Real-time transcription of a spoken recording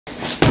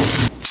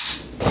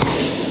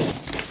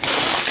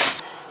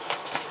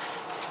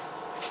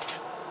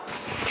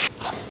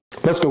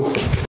Let's go.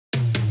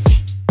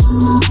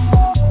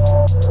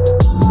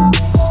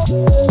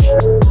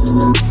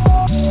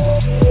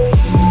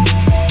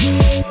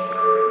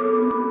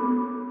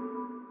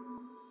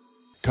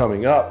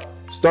 Coming up,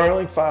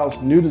 Starlink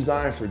files new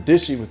design for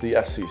Dishy with the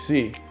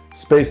FCC.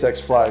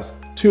 SpaceX flies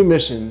 2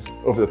 missions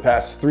over the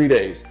past 3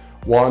 days.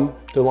 One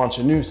to launch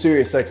a new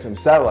Sirius XM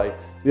satellite,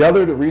 the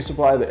other to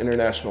resupply the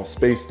International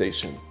Space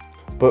Station.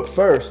 But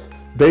first,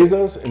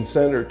 Bezos and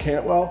Senator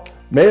Cantwell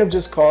may have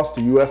just cost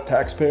the US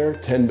taxpayer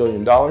 $10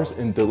 billion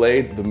and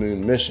delayed the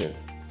moon mission,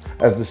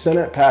 as the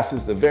Senate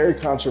passes the very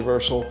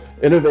controversial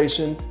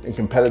Innovation and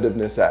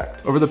Competitiveness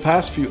Act. Over the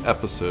past few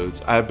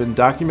episodes, I have been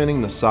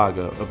documenting the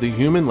saga of the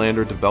Human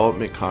Lander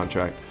Development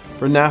Contract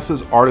for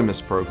NASA's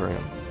Artemis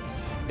program.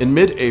 In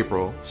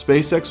mid-April,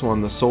 SpaceX won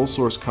the sole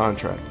source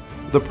contract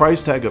with a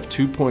price tag of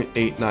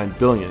 $2.89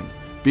 billion,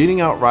 beating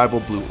out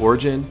rival Blue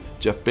Origin,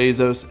 Jeff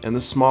Bezos, and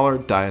the smaller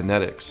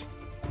Dianetics.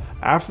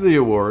 After the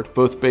award,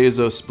 both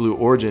Bezos, Blue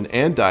Origin,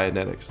 and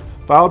Dianetics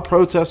filed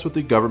protests with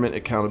the Government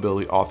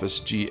Accountability Office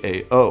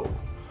GAO,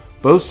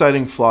 both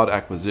citing flawed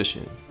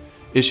acquisition,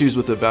 issues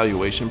with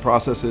evaluation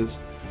processes,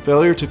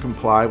 failure to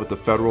comply with the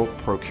federal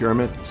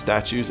procurement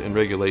statutes and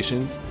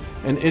regulations,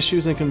 and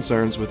issues and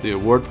concerns with the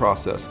award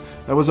process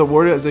that was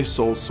awarded as a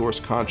sole source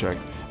contract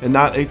and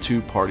not a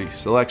two-party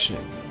selection.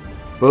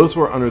 Both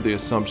were under the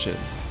assumption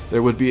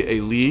there would be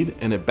a lead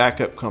and a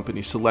backup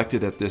company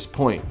selected at this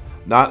point,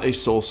 not a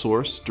sole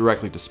source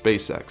directly to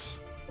SpaceX.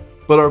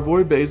 But our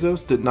boy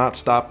Bezos did not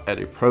stop at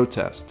a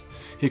protest.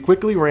 He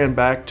quickly ran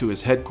back to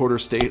his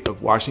headquarters state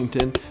of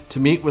Washington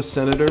to meet with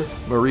Senator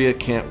Maria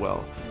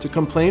Cantwell to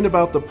complain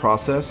about the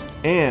process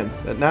and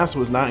that NASA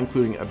was not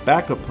including a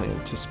backup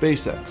plan to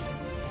SpaceX.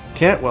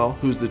 Cantwell,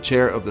 who's the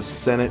chair of the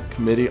Senate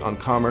Committee on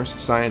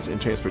Commerce, Science, and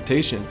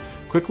Transportation,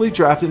 quickly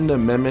drafted an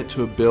amendment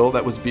to a bill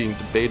that was being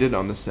debated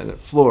on the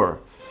Senate floor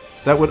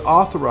that would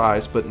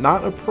authorize but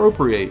not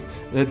appropriate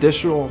an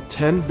additional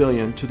 $10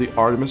 billion to the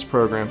Artemis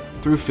program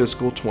through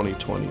fiscal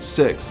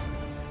 2026.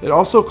 It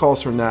also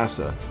calls for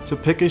NASA to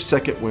pick a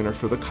second winner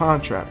for the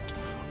contract,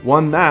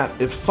 one that,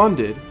 if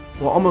funded,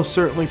 will almost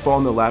certainly fall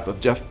in the lap of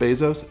Jeff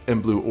Bezos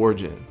and Blue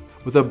Origin,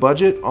 with a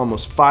budget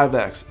almost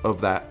 5x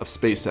of that of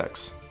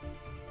SpaceX.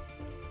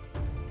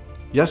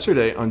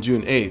 Yesterday, on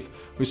June 8th,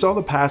 we saw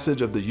the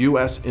passage of the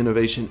U.S.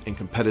 Innovation and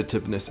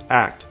Competitiveness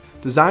Act,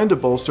 designed to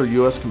bolster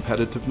U.S.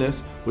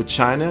 competitiveness with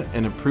China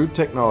and improve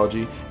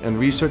technology and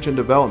research and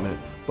development,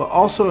 but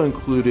also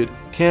included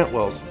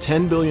Cantwell's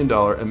 $10 billion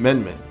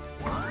amendment.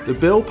 The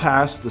bill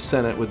passed the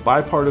Senate with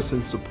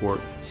bipartisan support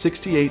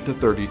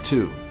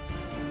 68-32.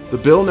 The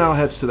bill now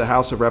heads to the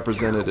House of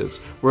Representatives,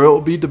 where it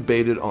will be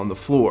debated on the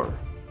floor.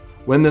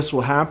 When this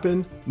will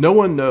happen, no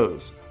one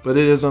knows, but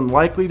it is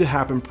unlikely to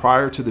happen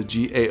prior to the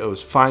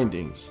GAO's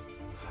findings.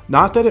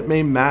 Not that it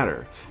may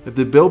matter. If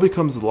the bill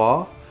becomes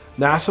law,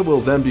 NASA will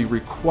then be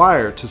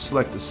required to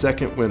select a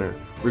second winner,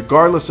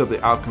 regardless of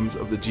the outcomes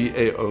of the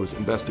GAO's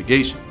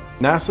investigation.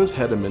 NASA's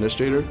head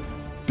administrator,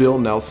 Bill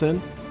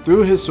Nelson,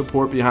 threw his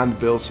support behind the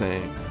bill,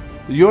 saying,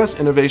 "The U.S.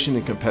 Innovation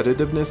and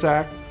Competitiveness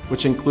Act,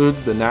 which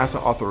includes the NASA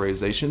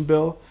Authorization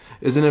Bill,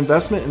 is an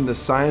investment in the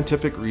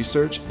scientific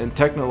research and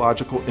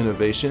technological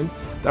innovation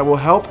that will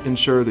help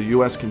ensure the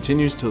U.S.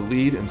 continues to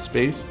lead in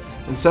space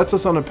and sets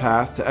us on a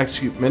path to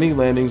execute many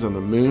landings on the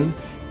moon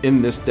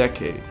in this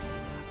decade."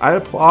 I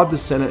applaud the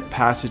Senate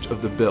passage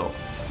of the bill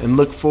and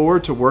look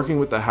forward to working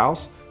with the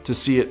House to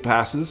see it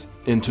passes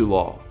into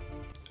law.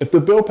 If the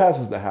bill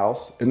passes the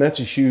House, and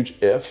that's a huge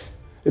if,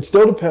 it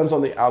still depends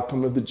on the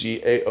outcome of the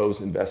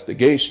GAO's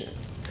investigation.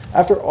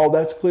 After all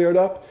that's cleared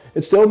up,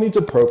 it still needs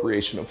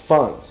appropriation of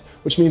funds,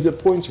 which means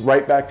it points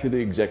right back to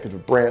the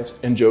executive branch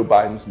and Joe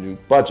Biden's new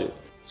budget.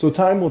 So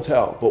time will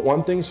tell, but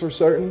one thing's for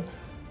certain,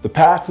 the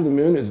path to the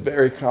moon is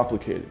very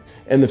complicated,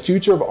 and the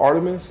future of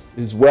Artemis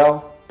is,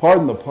 well,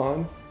 pardon the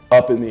pun,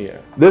 up in the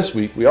air. This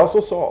week, we also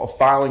saw a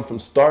filing from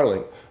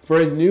Starlink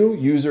for a new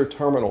user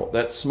terminal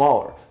that's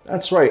smaller.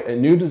 That's right, a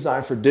new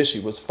design for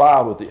Dishy was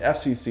filed with the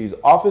FCC's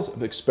Office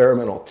of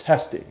Experimental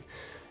Testing.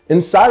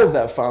 Inside of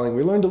that filing,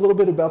 we learned a little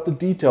bit about the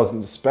details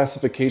and the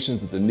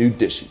specifications of the new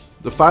Dishy.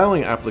 The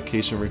filing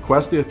application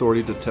requests the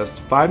authority to test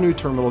 5 new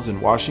terminals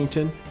in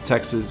Washington,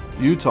 Texas,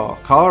 Utah,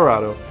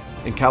 Colorado,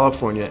 and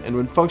California, and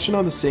would function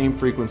on the same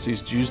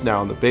frequencies used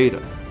now in the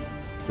beta.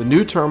 The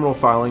new terminal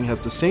filing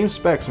has the same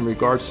specs in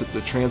regards to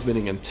the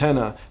transmitting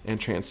antenna and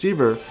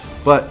transceiver,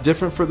 but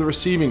different for the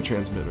receiving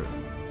transmitter.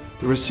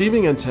 The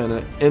receiving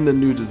antenna in the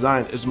new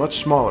design is much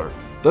smaller,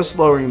 thus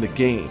lowering the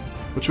gain,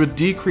 which would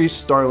decrease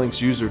Starlink's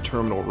user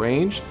terminal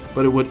range,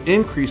 but it would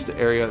increase the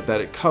area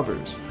that it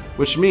covers,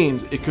 which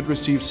means it could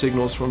receive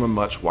signals from a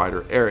much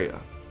wider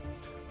area.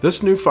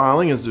 This new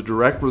filing is the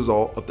direct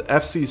result of the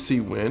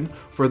FCC win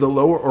for the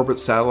lower orbit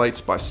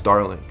satellites by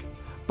Starlink.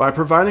 By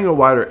providing a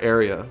wider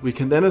area, we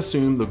can then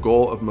assume the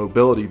goal of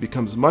mobility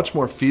becomes much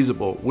more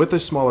feasible with a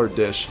smaller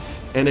dish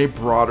and a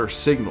broader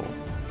signal.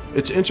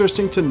 It's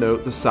interesting to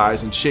note the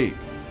size and shape.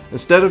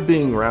 Instead of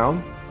being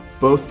round,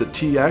 both the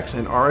TX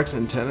and RX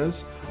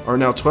antennas are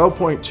now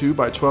 12.2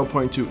 by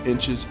 12.2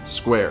 inches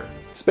square.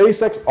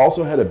 SpaceX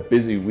also had a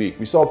busy week.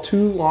 We saw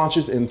 2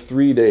 launches in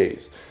 3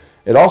 days.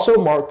 It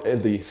also marked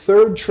the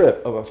 3rd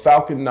trip of a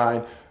Falcon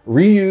 9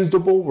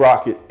 reusable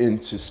rocket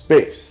into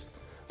space.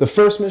 The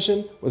first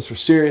mission was for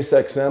Sirius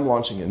XM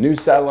launching a new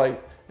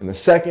satellite, and the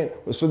second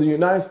was for the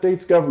United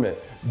States government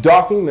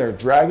docking their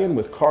Dragon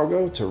with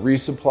cargo to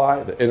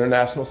resupply the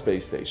International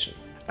Space Station.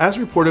 As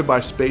reported by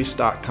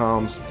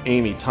Space.com's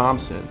Amy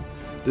Thompson,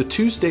 the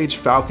 2-stage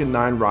Falcon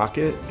 9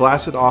 rocket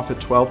blasted off at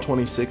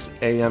 12:26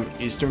 a.m.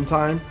 Eastern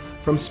Time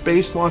from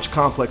Space Launch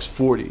Complex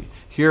 40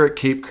 here at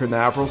Cape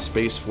Canaveral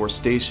Space Force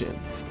Station,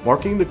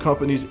 marking the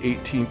company's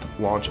 18th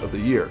launch of the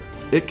year.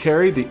 It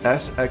carried the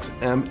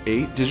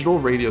SXM-8 digital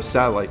radio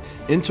satellite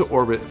into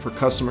orbit for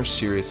customer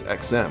Sirius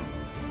XM.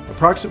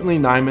 Approximately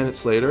 9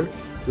 minutes later,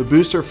 the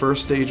booster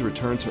first stage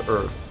returned to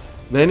Earth,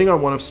 landing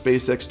on one of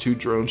SpaceX's 2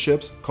 drone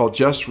ships called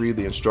Just Read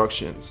the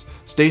Instructions,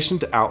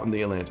 stationed out in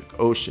the Atlantic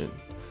Ocean.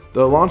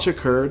 The launch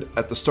occurred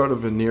at the start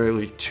of a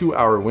nearly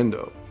 2-hour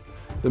window.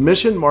 The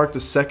mission marked the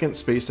 2nd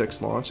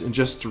SpaceX launch in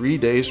just 3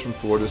 days from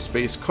Florida's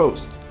Space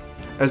Coast,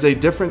 as a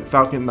different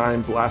Falcon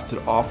 9 blasted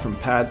off from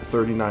Pad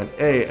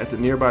 39A at the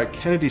nearby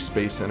Kennedy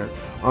Space Center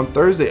on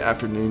Thursday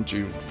afternoon,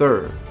 June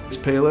 3rd. Its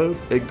payload,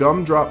 a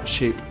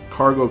gumdrop-shaped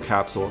cargo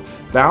capsule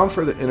bound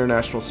for the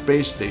International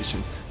Space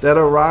Station that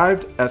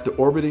arrived at the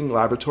orbiting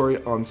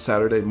laboratory on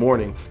Saturday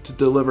morning to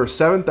deliver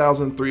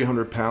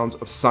 7,300 pounds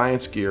of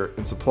science gear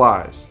and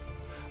supplies.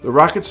 The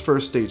rocket's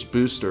first stage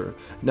booster,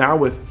 now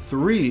with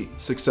 3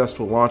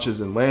 successful launches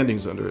and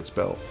landings under its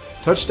belt,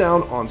 touched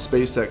down on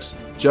SpaceX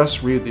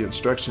Just Read the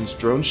Instructions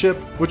drone ship,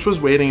 which was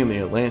waiting in the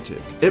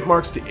Atlantic. It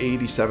marks the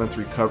 87th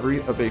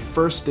recovery of a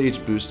first stage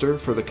booster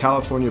for the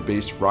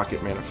California-based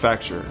rocket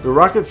manufacturer. The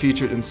rocket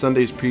featured in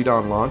Sunday's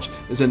pre-dawn launch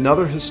is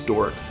another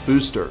historic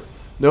booster,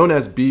 known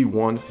as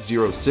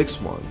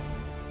B1061.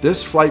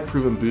 This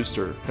flight-proven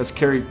booster has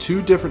carried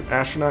 2 different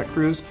astronaut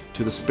crews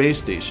to the space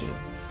station,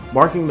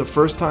 marking the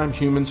first time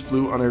humans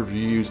flew on a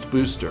reused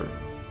booster.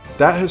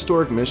 That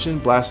historic mission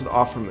blasted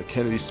off from the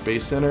Kennedy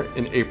Space Center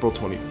in April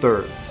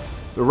 23rd.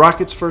 The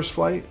rocket's first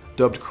flight,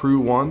 dubbed Crew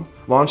 1,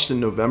 launched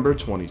in November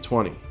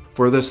 2020.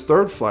 For this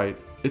 3rd flight,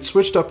 it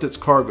switched up its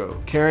cargo,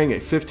 carrying a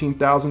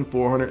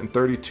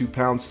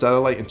 15,432-pound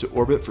satellite into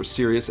orbit for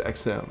Sirius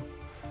XM.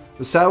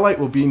 The satellite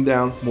will beam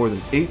down more than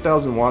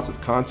 8,000 watts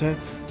of content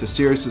to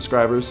Sirius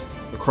subscribers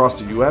across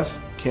the US,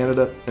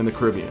 Canada, and the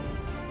Caribbean.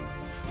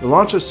 The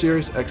launch of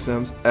Sirius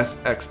XM's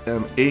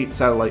SXM-8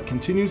 satellite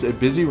continues a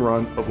busy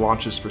run of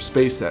launches for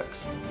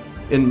SpaceX.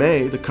 In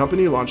May, the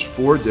company launched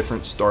 4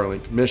 different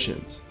Starlink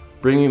missions,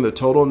 bringing the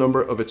total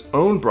number of its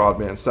own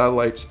broadband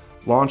satellites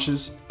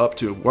launches up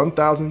to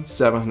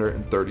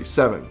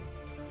 1,737.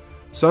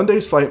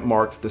 Sunday's flight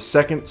marked the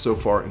 2nd so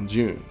far in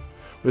June,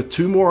 with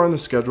 2 more on the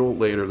schedule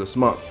later this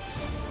month.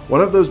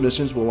 One of those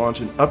missions will launch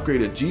an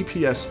upgraded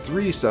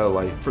GPS-3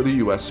 satellite for the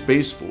US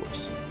Space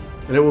Force,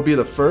 and it will be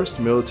the first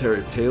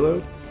military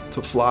payload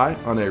to fly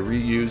on a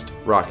reused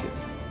rocket.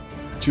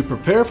 To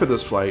prepare for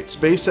this flight,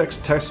 SpaceX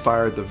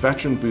test-fired the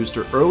Veteran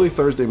booster early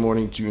Thursday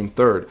morning, June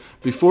 3rd,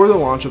 before the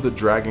launch of the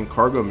Dragon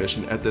cargo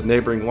mission at the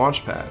neighboring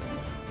launch pad.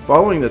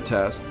 Following the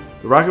test,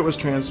 the rocket was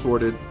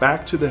transported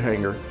back to the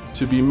hangar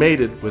to be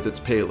mated with its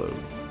payload.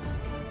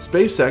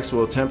 SpaceX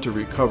will attempt to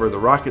recover the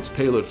rocket's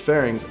payload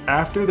fairings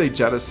after they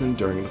jettison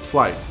during the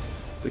flight.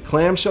 The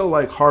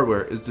clamshell-like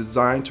hardware is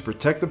designed to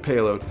protect the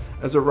payload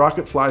as the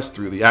rocket flies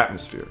through the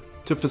atmosphere.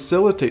 To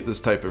facilitate this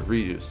type of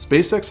reuse,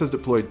 SpaceX has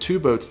deployed 2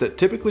 boats that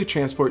typically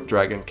transport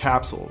Dragon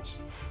capsules.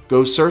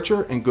 Go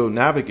Searcher and Go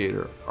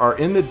Navigator are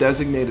in the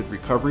designated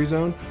recovery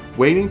zone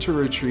waiting to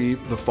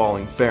retrieve the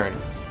falling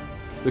fairings.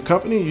 The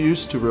company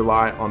used to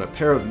rely on a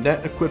pair of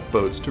net-equipped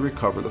boats to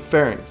recover the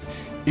fairings,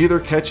 either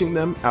catching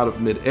them out of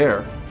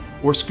mid-air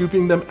or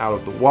scooping them out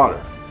of the water.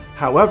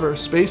 However,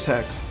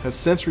 SpaceX has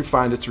since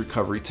refined its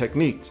recovery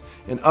techniques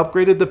and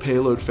upgraded the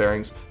payload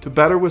fairings to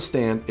better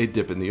withstand a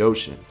dip in the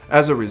ocean.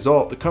 As a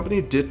result, the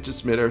company ditched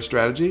its mid-air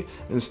strategy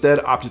and instead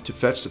opted to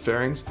fetch the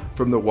fairings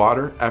from the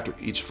water after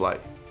each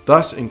flight,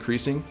 thus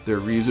increasing their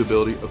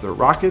reusability of their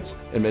rockets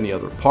and many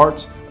other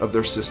parts of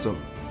their system.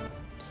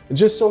 It's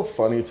just so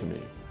funny to me.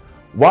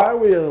 Why are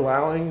we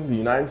allowing the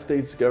United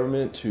States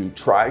government to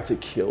try to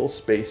kill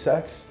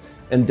SpaceX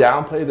and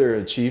downplay their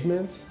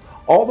achievements,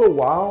 all the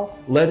while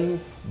letting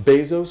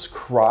Bezos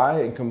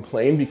cry and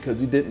complain because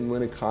he didn't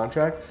win a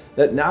contract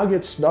that now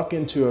gets snuck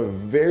into a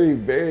very,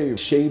 very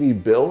shady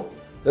bill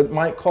that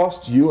might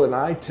cost you and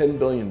I $10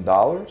 billion?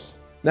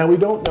 Now, we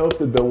don't know if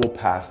the bill will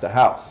pass the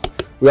House.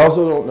 We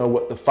also don't know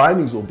what the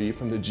findings will be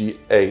from the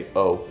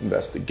GAO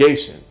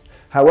investigation.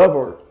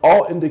 However,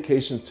 all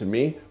indications to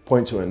me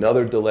point to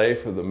another delay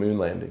for the moon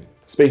landing.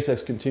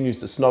 SpaceX continues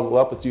to snuggle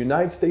up with the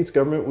United States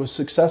government with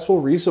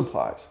successful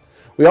resupplies.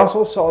 We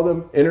also saw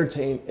them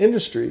entertain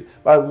industry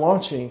by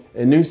launching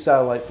a new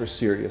satellite for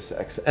Sirius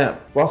XM.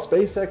 While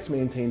SpaceX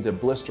maintains a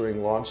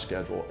blistering launch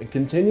schedule and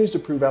continues to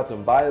prove out the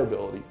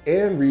viability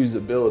and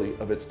reusability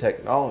of its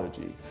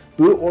technology,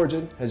 Blue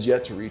Origin has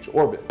yet to reach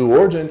orbit. Blue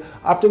Origin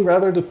opting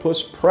rather to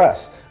push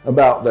press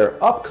about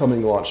their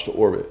upcoming launch to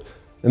orbit,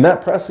 and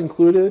that press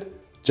included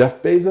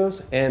Jeff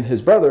Bezos and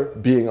his brother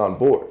being on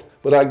board.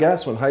 But I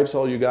guess when hype's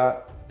all you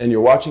got and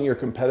you're watching your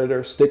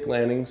competitor stick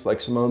landings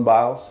like Simone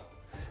Biles,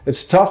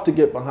 it's tough to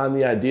get behind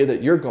the idea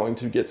that you're going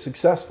to get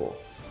successful.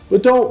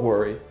 But don't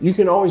worry, you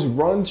can always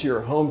run to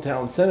your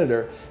hometown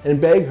senator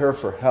and beg her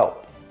for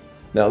help.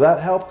 Now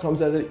that help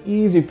comes at an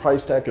easy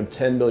price tag of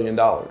 $10 million.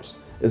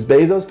 Is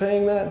Bezos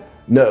paying that?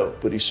 No,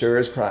 but he sure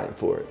is crying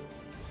for it.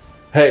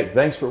 Hey,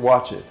 thanks for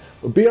watching.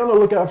 But be on the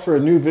lookout for a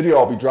new video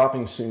I'll be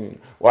dropping soon,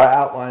 where I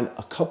outline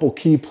a couple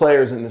key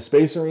players in the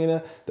space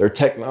arena, their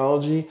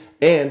technology,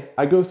 and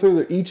I go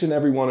through each and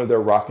every one of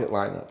their rocket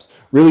lineups.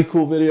 Really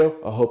cool video.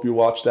 I hope you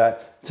watch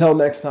that. Till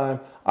next time,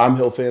 I'm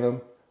Hill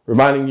Phantom,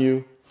 reminding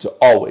you to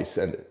always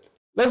send it.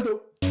 Let's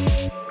go.